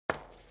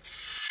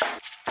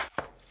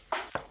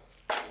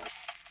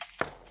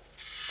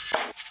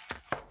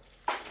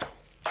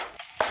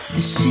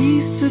As she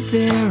stood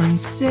there and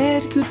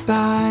said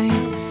goodbye,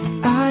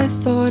 I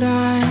thought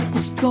I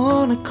was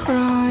gonna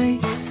cry.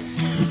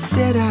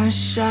 Instead I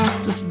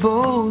shocked us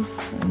both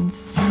and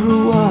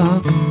threw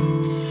up.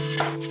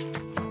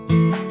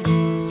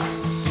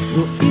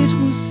 Well, it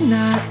was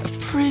not a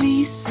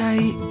pretty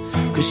sight,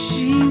 'cause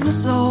she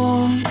was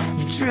all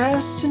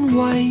dressed in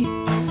white.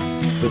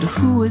 But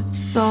who had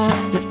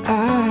thought that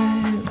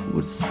I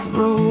would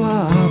throw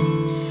up?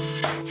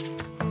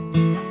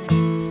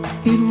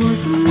 It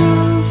was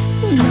love,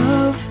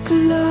 love,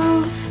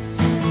 love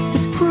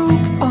that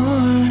broke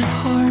our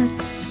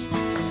hearts.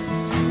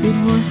 It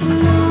was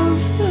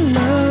love,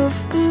 love,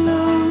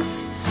 love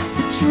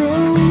that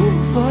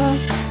drove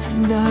us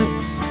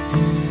nuts.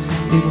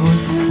 It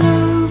was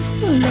love,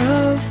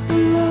 love,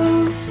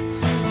 love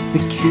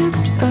that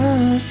kept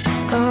us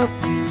up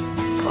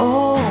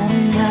all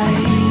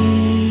night.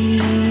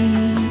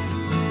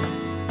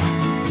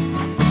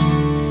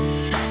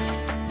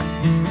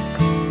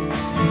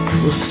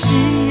 Well,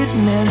 she had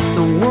meant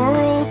the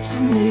world to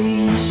me.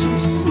 She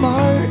was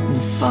smart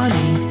and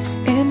funny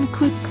and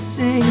could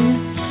sing,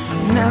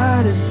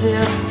 not as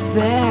if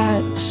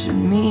that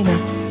should mean a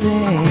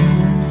thing.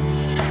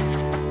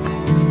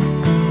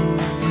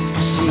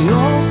 She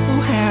also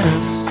had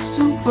a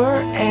super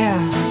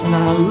ass, and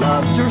I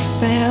loved her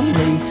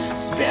family,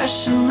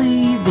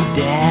 especially the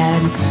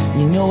dad.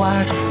 You know,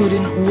 I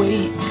couldn't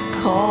wait to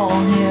call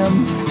him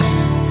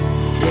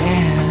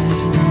Dad.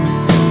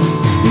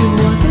 It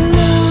was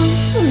love,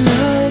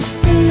 love,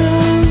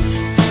 love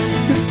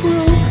that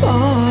broke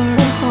our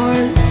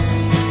hearts.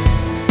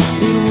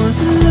 It was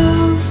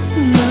love,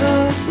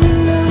 love,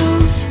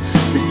 love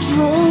that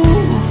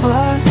drove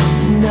us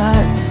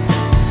nuts.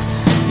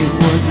 It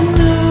was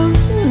love,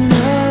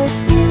 love,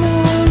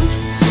 love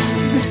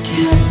that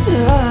kept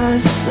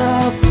us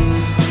up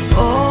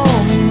all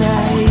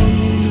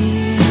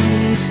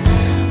night,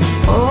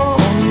 all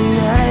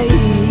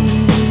night.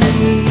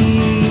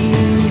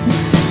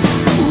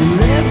 Well,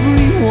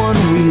 everyone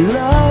we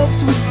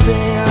loved was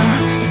there,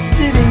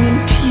 sitting in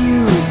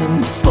pews and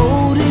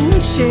folding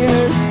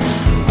chairs,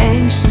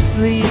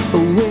 anxiously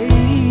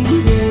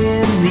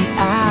awaiting the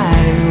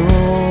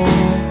aisle.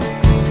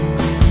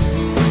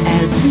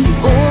 As the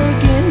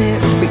organ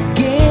it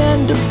began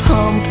to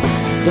pump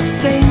the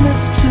famous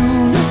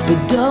tune,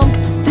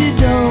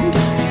 ba-dump-de-dump.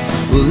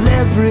 Well,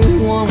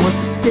 everyone was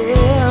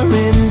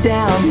staring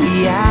down the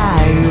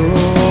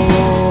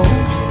aisle,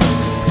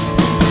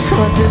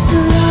 'cause it's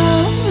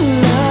love,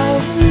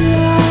 love,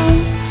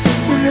 love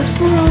that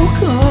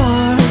broke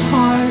our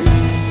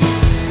hearts.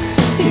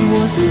 It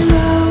was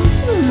love,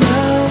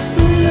 love,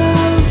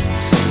 love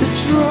that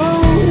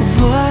drove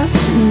us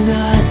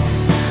nuts.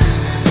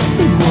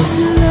 It was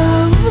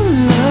love,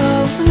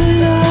 love,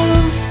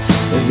 love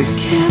that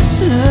kept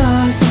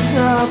us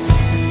up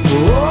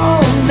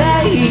all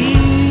night,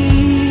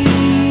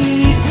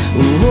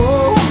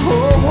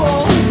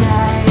 all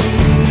night.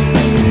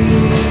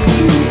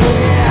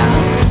 Yeah.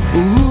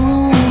 Who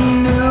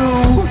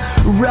knew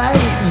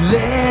right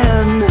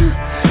then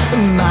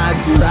my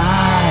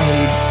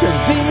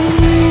bride-to-be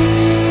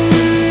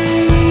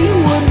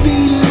would be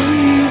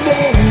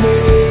leaving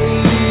me?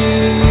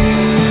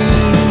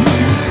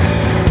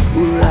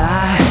 Well,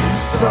 I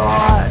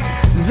thought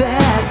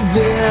that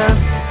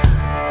this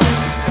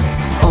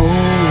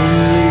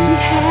only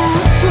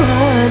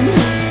happened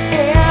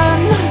in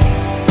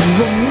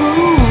the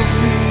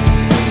movies.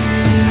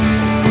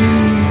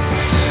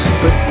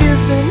 But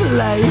isn't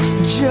life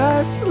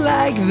just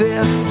like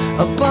this?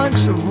 A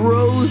bunch of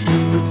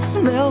roses that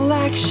smell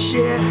like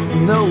shit.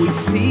 And though we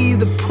see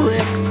the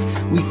pricks,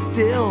 we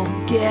still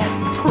get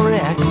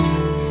pricked.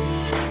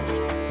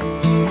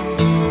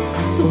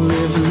 So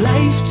live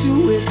life to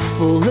its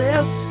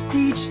fullest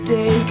each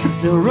day, 'cause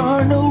there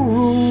are no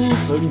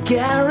rules or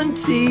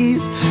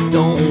guarantees.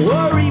 Don't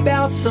worry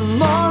about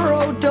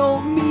tomorrow,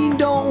 don't mean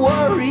don't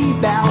worry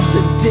about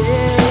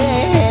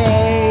today,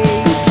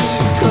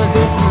 'cause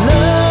it's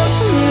love.